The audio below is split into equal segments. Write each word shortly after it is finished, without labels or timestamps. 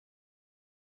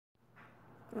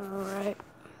Alright,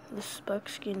 this is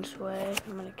Buckskin's way.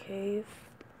 I'm in a cave.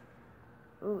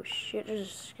 Oh shit, there's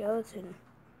a skeleton.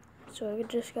 So I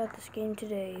just got this game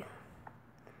today.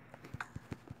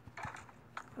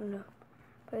 I'm gonna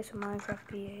play some Minecraft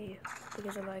PA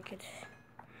because I like it.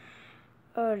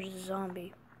 Oh, there's a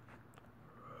zombie.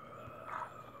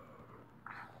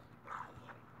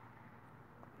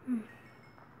 I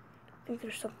think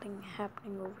there's something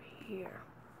happening over here.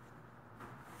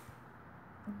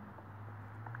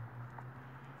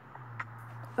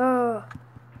 Oh!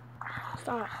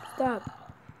 Stop! Stop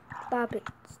it!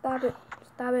 Stop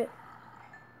it!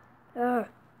 A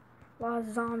lot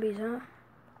of zombies, huh?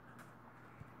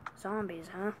 Zombies,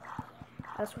 huh?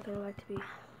 That's what they like to be.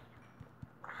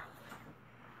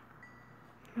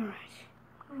 Alright.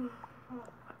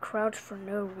 I crouched for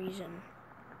no reason.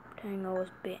 Pretending I was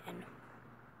bitten.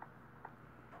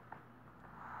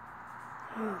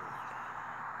 Oh my god.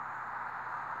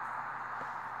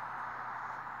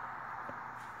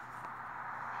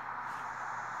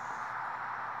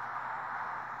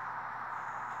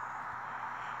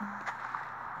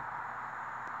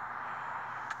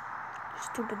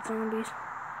 Stupid zombies.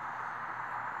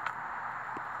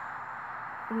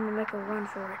 I'm gonna make a run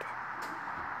for it.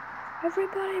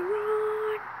 Everybody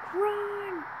run!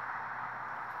 Run!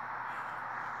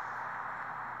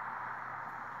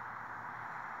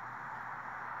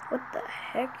 What the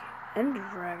heck? Ender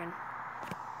dragon.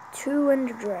 2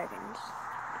 ender dragons.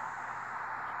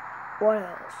 What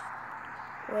else?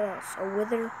 What else? A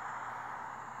wither?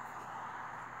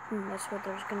 That's what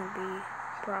there's gonna be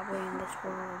probably in this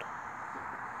world.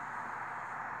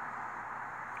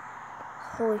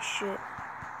 Holy shit.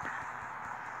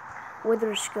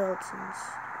 Wither skeletons.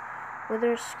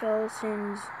 Wither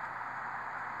skeletons.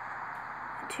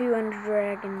 2 ender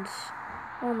dragons.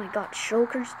 Oh my god,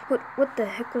 shulkers? What the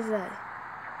heck was that?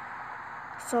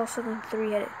 I saw something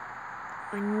 3-headed.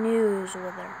 I knew it was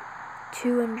wither.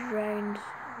 2 ender dragons,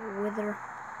 wither.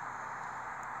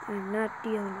 I'm not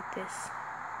dealing with this.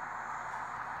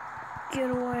 Get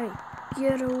away!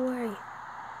 Get away!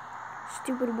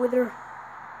 Stupid wither.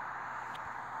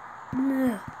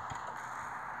 Ugh.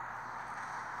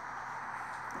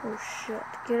 Oh shit,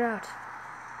 get out.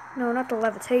 No, not the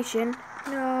levitation.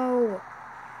 No!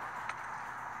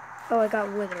 Oh, I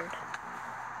got withered.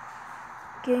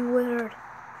 Getting withered.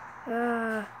 Get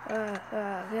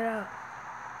out.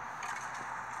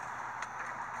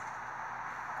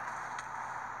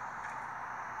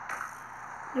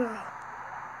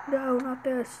 No, not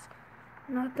this.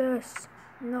 Not this.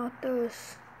 Not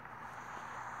this.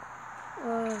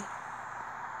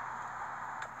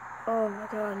 Oh my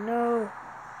god, no.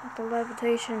 Not the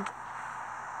levitation.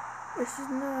 This is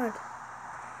not.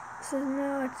 This is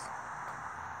not.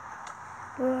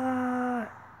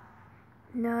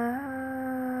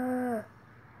 No.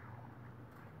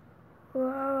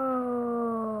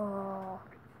 Whoa.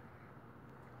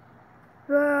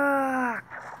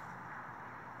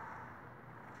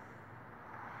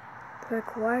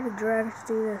 Like, why do dragons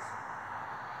do this?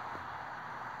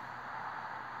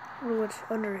 I wonder what's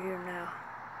under here now.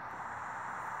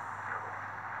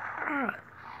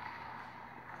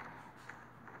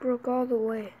 Broke all the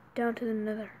way down to the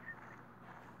nether.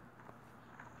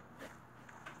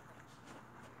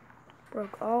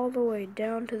 Broke all the way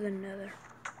down to the nether.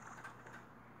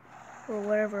 Or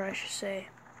whatever I should say.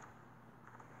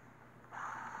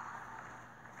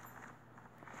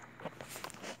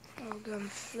 Oh god, I'm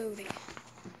floating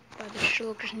by the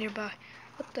shulkers nearby.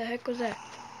 What the heck was that?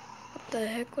 What the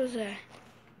heck was that?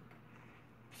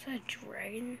 Is that a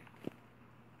dragon?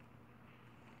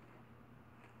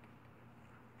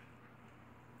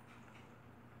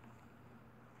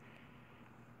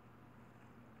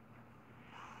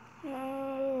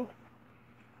 Oh,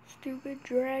 stupid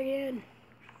dragon.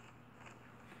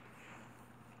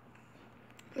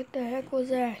 What the heck was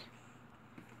that?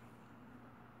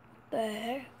 What the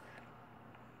heck?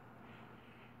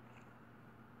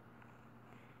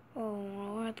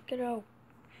 Oh, I have to get out.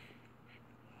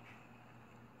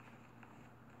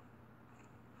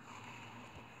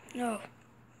 No.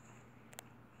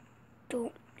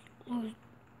 Don't lose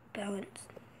balance.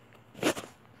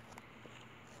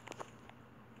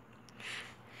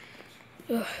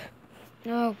 Ugh.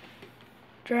 No.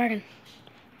 Dragon.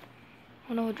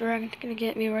 Oh no, a dragon's gonna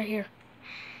get me right here.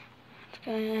 It's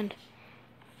gonna end.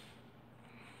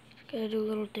 It's gonna do a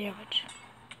little damage.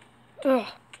 Ugh.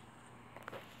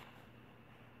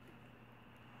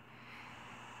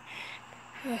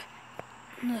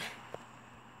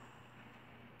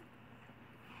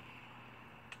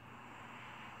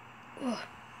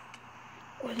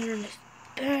 Wither in this.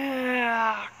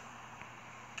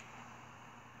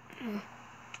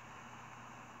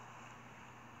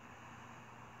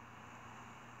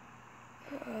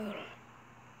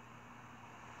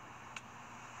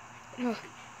 Ugh.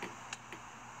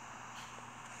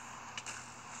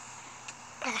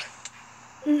 Ah.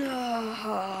 No.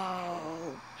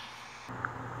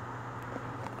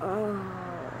 Oh,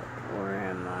 where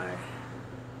am I?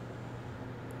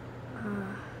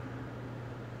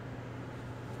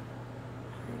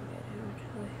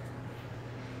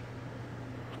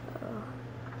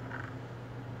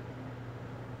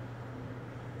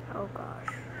 Oh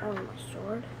gosh. Oh, my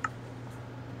sword.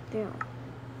 Damn.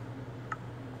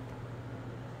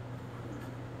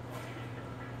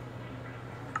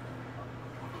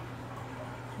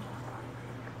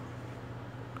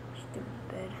 Stupid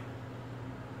bed.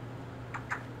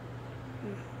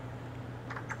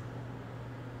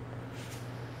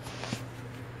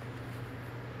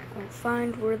 I'll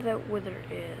find where that wither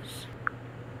is.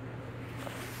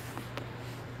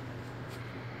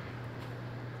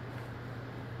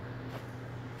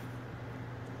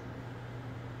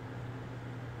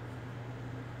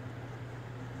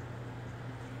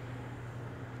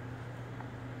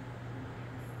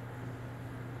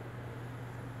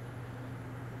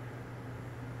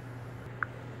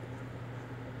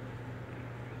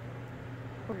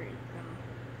 Where is them?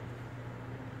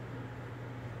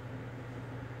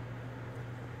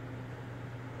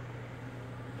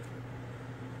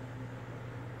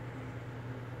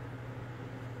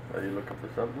 Are you looking for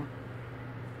something?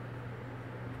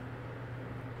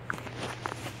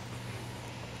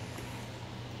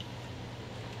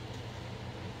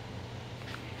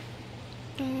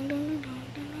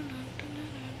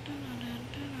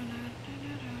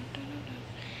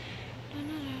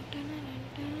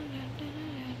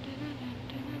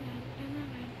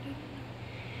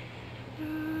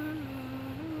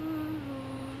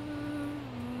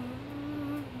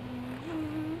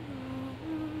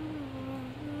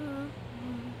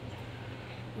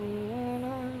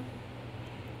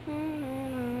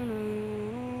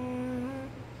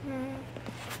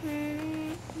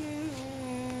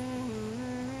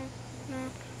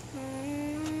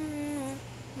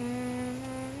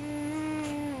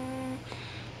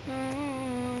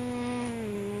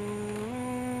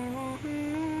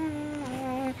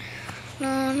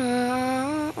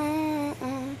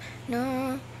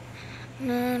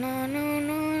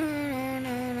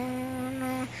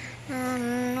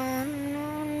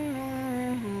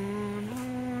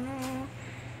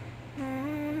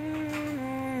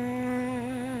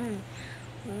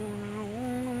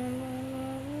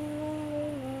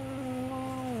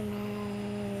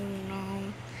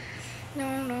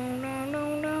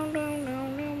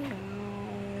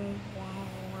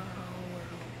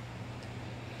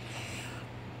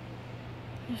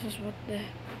 This is what the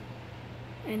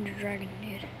Ender Dragon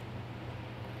did.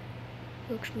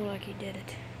 Looks more like he did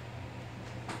it.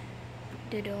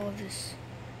 Did all of this.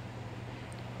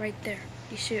 Right there.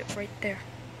 You see it right there.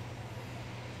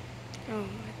 Oh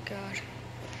my god.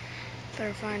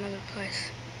 Better find another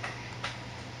place.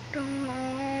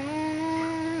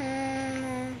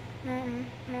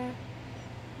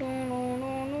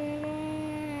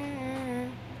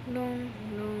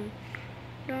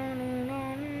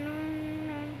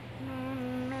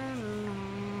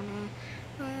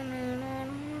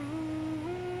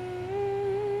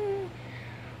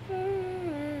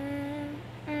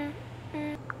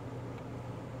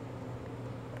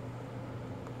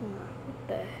 What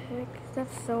the heck?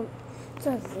 Is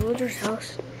that a villager's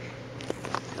house?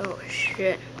 Oh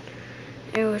shit.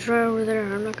 It was right over there.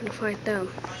 I'm not gonna fight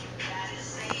them.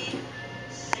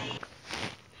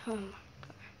 Oh my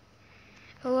god.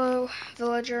 Hello,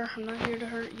 villager. I'm not here to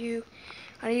hurt you.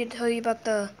 I need to tell you about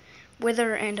the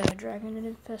wither and dragon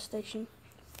infestation.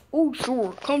 Oh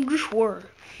sure, come this way.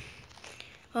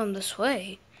 This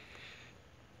way?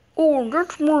 Oh,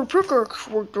 that's my pickaxe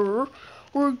right there.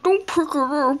 Well, don't pick it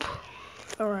up.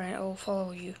 Alright, I'll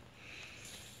follow you.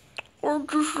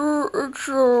 It's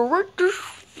right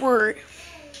this way.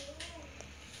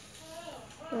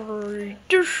 Right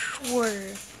this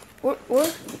way. What?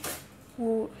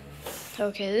 Well,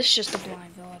 okay, this is just a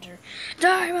blind villager.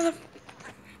 Die, mother...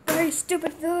 Die,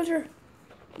 stupid villager.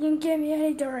 You didn't give me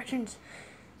any directions.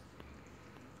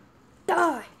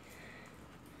 Die.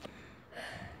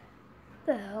 What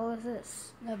the hell is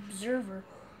this? An observer.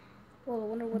 Well, I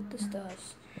wonder what this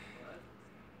does.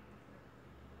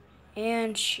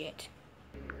 And shit.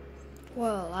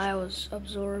 Well, I was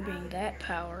absorbing that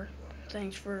power.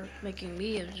 Thanks for making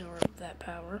me absorb that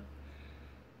power.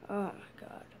 Oh my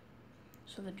god.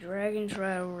 So the dragon's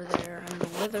right over there, and the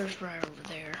wither's right over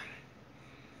there.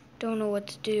 Don't know what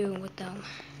to do with them.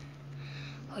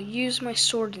 I'll use my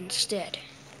sword instead.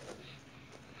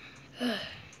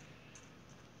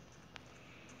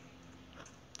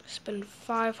 Spend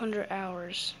 500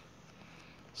 hours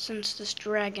since this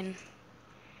dragon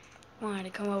wanted to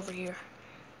come over here.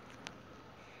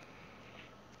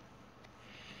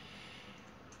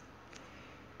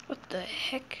 What the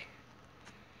heck?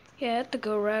 Yeah, I have to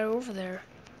go right over there.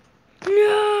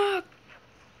 No!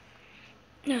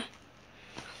 No.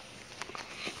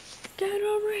 Get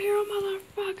over here,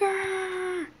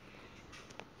 motherfucker!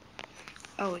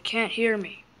 Oh, he can't hear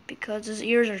me because his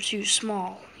ears are too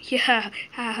small. Yeah,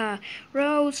 haha.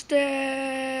 Roasted!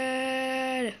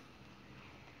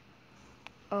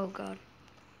 Oh god.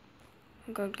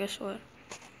 Oh god, guess what?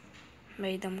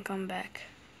 Made them come back.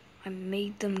 I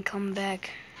made them come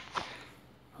back.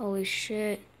 Holy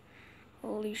shit.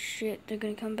 Holy shit, they're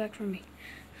gonna come back for me.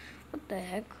 What the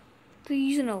heck? They're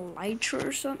using a elytra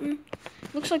or something?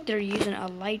 Looks like they're using a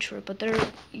elytra, but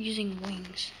they're using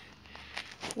wings.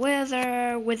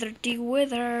 Wither, Witherdy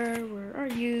Wither, where are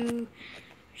you?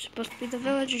 You're supposed to be the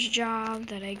villager's job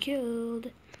that I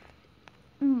killed.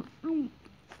 Oh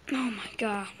my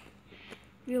god.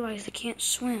 Realized I can't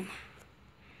swim.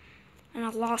 And I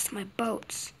lost my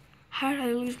boats. How did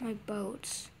I lose my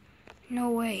boats? No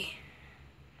way.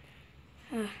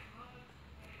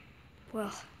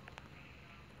 Well.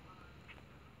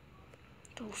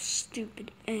 Those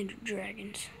stupid ender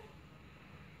dragons.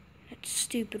 That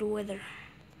stupid wither.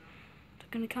 They're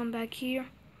gonna come back here.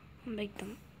 I'll make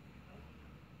them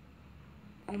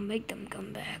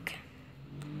come back.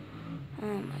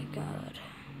 Oh my god.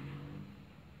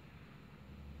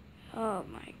 Oh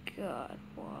my god,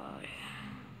 why?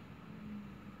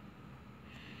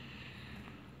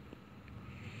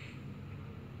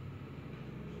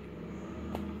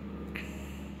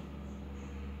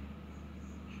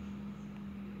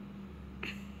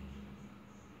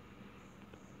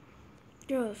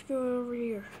 Yeah, let's go over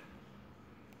here.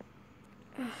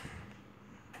 I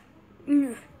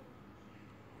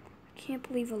can't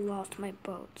believe I lost my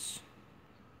boats.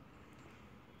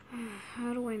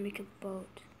 How do I make a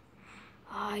boat?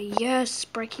 Ah, yes,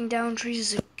 breaking down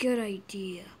trees is a good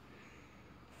idea.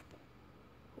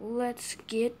 Let's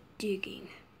get digging.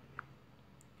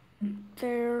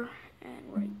 There,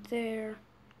 and right there,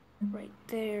 right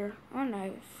there. Oh no,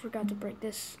 I forgot to break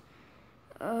this.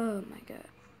 Oh my god.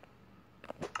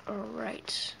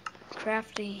 Alright,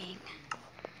 crafting.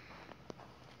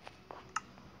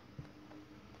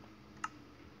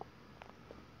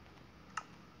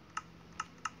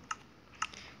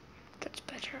 That's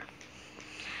better.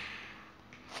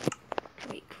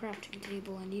 Wait, crafting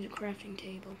table. I need a crafting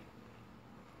table.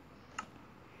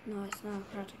 No, it's not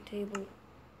a crafting table.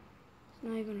 It's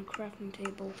not even a crafting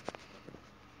table.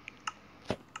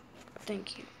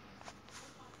 Thank you.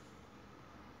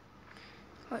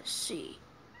 Let's see.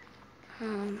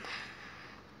 I'll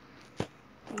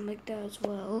make that as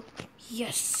well.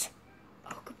 Yes!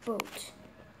 Oak boat.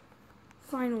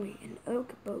 Finally, an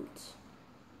oak boat.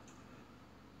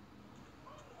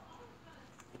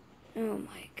 Oh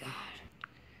my god.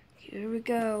 Here we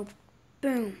go.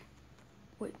 Boom.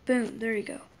 Wait, boom. There you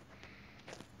go.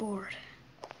 Board.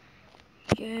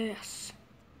 Yes.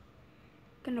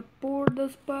 Gonna board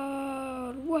this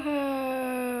boat.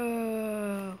 Whoa!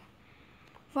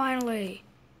 Finally.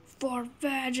 For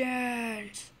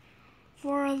vengeance.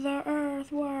 For the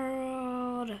Earth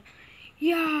world.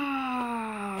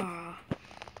 Yeah!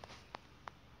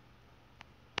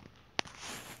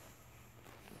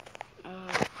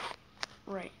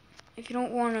 Right. If you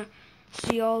don't want to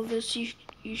see all this, you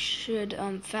should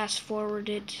fast forward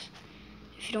it.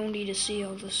 If you don't need to see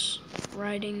all this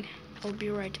writing, I'll be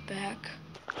right back.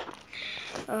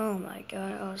 Oh my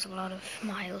god, that was a lot of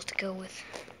miles to go with.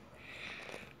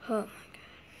 Oh my god.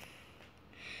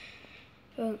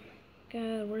 Oh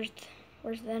god,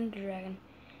 where's the Ender Dragon?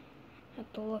 I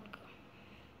have to look.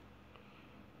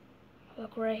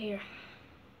 Look right here.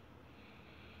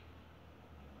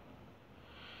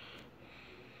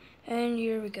 And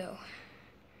here we go.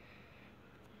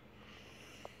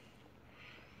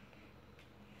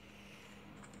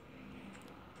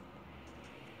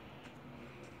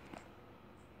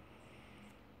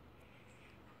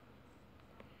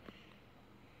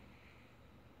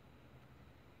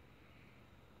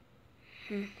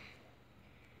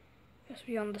 Just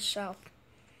beyond the south.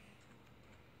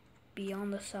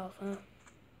 Beyond the south, huh?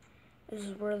 This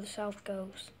is where the south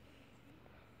goes.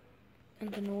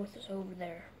 And the north is over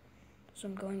there. So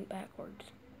I'm going backwards.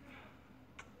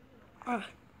 Ah,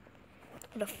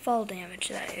 what a fall damage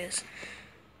that is.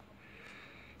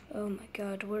 Oh my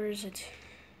god, where is it?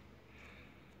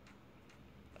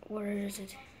 Where is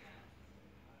it?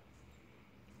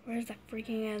 Where's that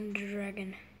freaking Ender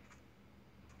Dragon?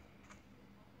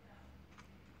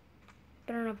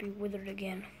 Better not be withered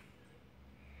again.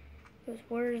 Because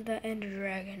where's the Ender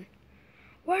Dragon?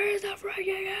 Where is the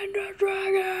freaking Ender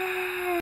Dragon?